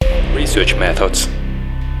research methods.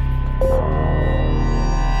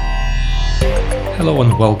 Hello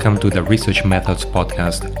and welcome to the Research Methods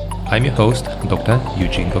podcast. I'm your host, Dr.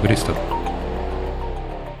 Eugene Bobristov.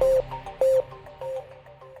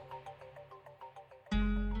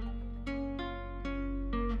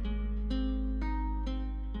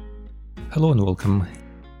 Hello and welcome.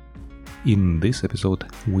 In this episode,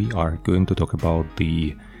 we are going to talk about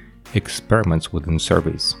the experiments within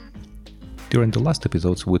surveys. During the last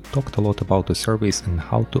episodes, we talked a lot about the surveys and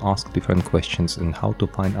how to ask different questions and how to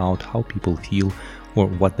find out how people feel or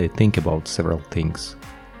what they think about several things.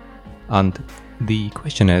 And the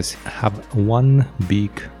questionnaires have one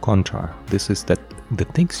big contra. This is that the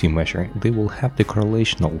things you measure, they will have the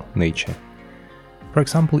correlational nature. For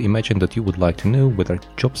example, imagine that you would like to know whether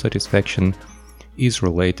job satisfaction is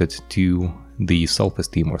related to the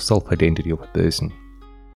self-esteem or self-identity of a person.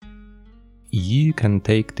 You can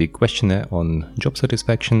take the questionnaire on job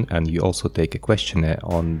satisfaction and you also take a questionnaire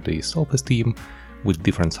on the self-esteem with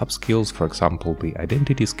different subscales. For example, the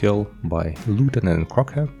identity scale by Luton and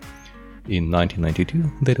Crocker. In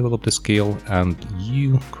 1992, they developed a scale and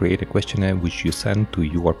you create a questionnaire which you send to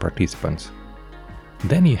your participants.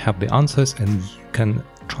 Then you have the answers and you can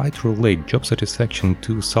try to relate job satisfaction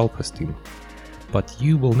to self-esteem. But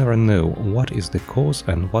you will never know what is the cause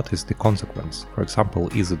and what is the consequence. For example,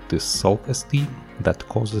 is it the self-esteem that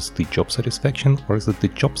causes the job satisfaction, or is it the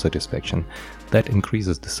job satisfaction that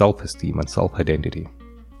increases the self-esteem and self-identity?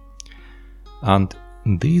 And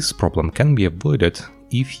this problem can be avoided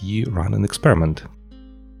if you run an experiment.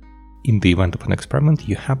 In the event of an experiment,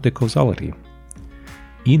 you have the causality.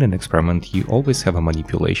 In an experiment, you always have a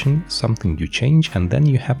manipulation, something you change, and then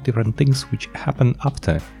you have different things which happen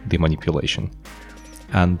after the manipulation.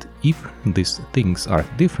 And if these things are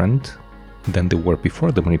different than they were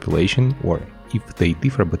before the manipulation, or if they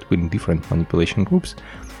differ between different manipulation groups,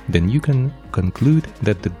 then you can conclude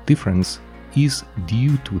that the difference is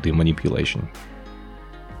due to the manipulation.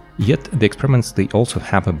 Yet the experiments, they also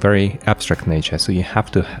have a very abstract nature, so you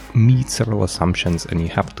have to meet several assumptions and you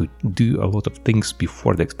have to do a lot of things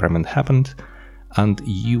before the experiment happened, and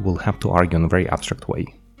you will have to argue in a very abstract way.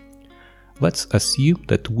 Let's assume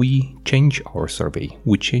that we change our survey,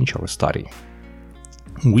 we change our study.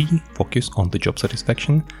 We focus on the job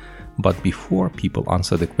satisfaction, but before people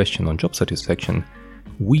answer the question on job satisfaction,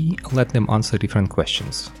 we let them answer different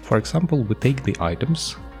questions. For example, we take the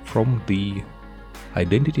items from the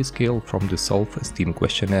identity scale from the self-esteem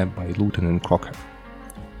questionnaire by Luton and Crocker.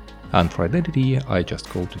 And for identity, I just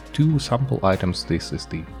go to two sample items. This is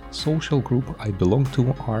the social group I belong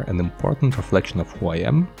to are an important reflection of who I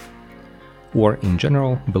am, or in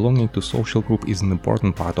general, belonging to social group is an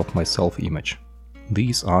important part of my self-image.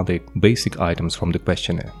 These are the basic items from the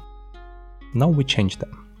questionnaire. Now we change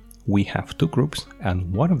them. We have two groups,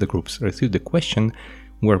 and one of the groups received a question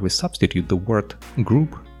where we substitute the word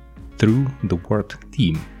group through the word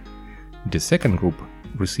team. The second group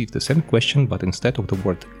received the same question, but instead of the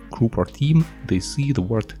word group or team, they see the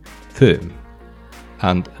word firm.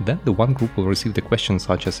 And then the one group will receive the question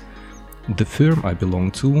such as, the firm I belong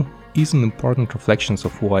to is an important reflection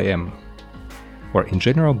of who I am. Or in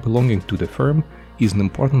general, belonging to the firm is an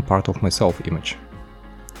important part of my self-image.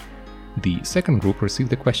 The second group received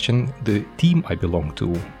the question, the team I belong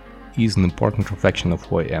to is an important reflection of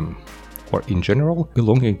who I am. Or in general,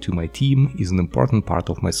 belonging to my team is an important part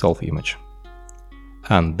of my self-image.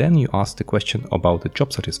 And then you ask the question about the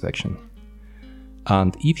job satisfaction.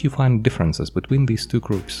 And if you find differences between these two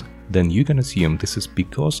groups, then you can assume this is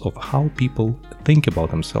because of how people think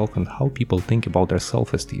about themselves and how people think about their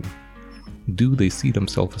self-esteem. Do they see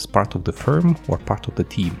themselves as part of the firm or part of the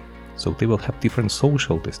team? So they will have different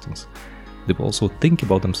social distance. They will also think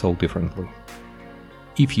about themselves differently.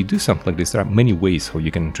 If you do something like this, there are many ways how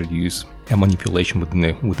you can introduce a manipulation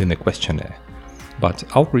within a questionnaire. But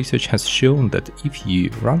our research has shown that if you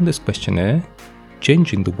run this questionnaire,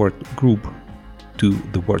 changing the word group to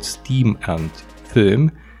the words team and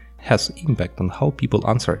firm has impact on how people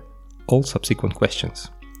answer all subsequent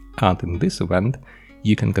questions. And in this event,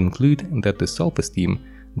 you can conclude that the self-esteem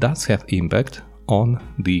does have impact on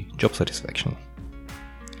the job satisfaction.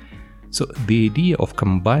 So the idea of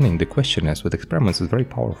combining the questionnaires with experiments is very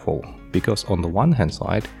powerful, because on the one hand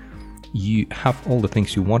side, you have all the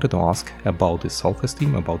things you wanted to ask about the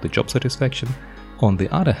self-esteem, about the job satisfaction. On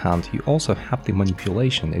the other hand, you also have the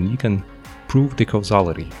manipulation and you can prove the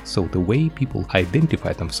causality. So the way people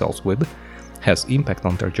identify themselves with has impact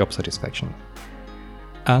on their job satisfaction.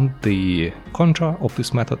 And the contra of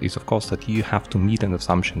this method is, of course, that you have to meet an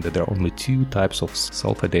assumption that there are only two types of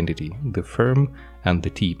self-identity, the firm and the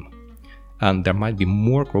team. and there might be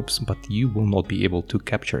more groups, but you will not be able to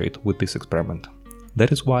capture it with this experiment.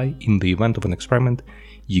 That is why in the event of an experiment,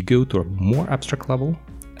 you go to a more abstract level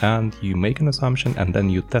and you make an assumption and then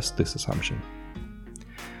you test this assumption.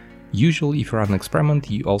 Usually, if you run an experiment,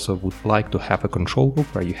 you also would like to have a control group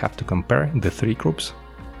where you have to compare the 3 groups.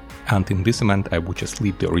 And in this event, I would just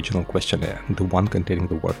leave the original questionnaire, the one containing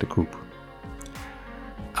the word the group.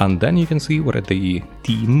 And then you can see whether the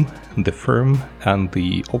team, the firm, and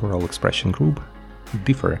the overall expression group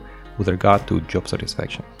differ with regard to job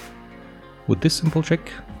satisfaction. With this simple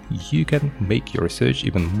trick, you can make your research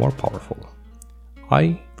even more powerful.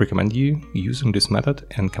 I recommend you using this method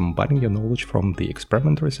and combining your knowledge from the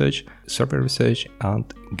experiment research, survey research,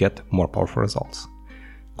 and get more powerful results.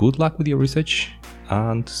 Good luck with your research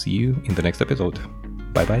and see you in the next episode.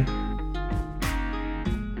 Bye bye.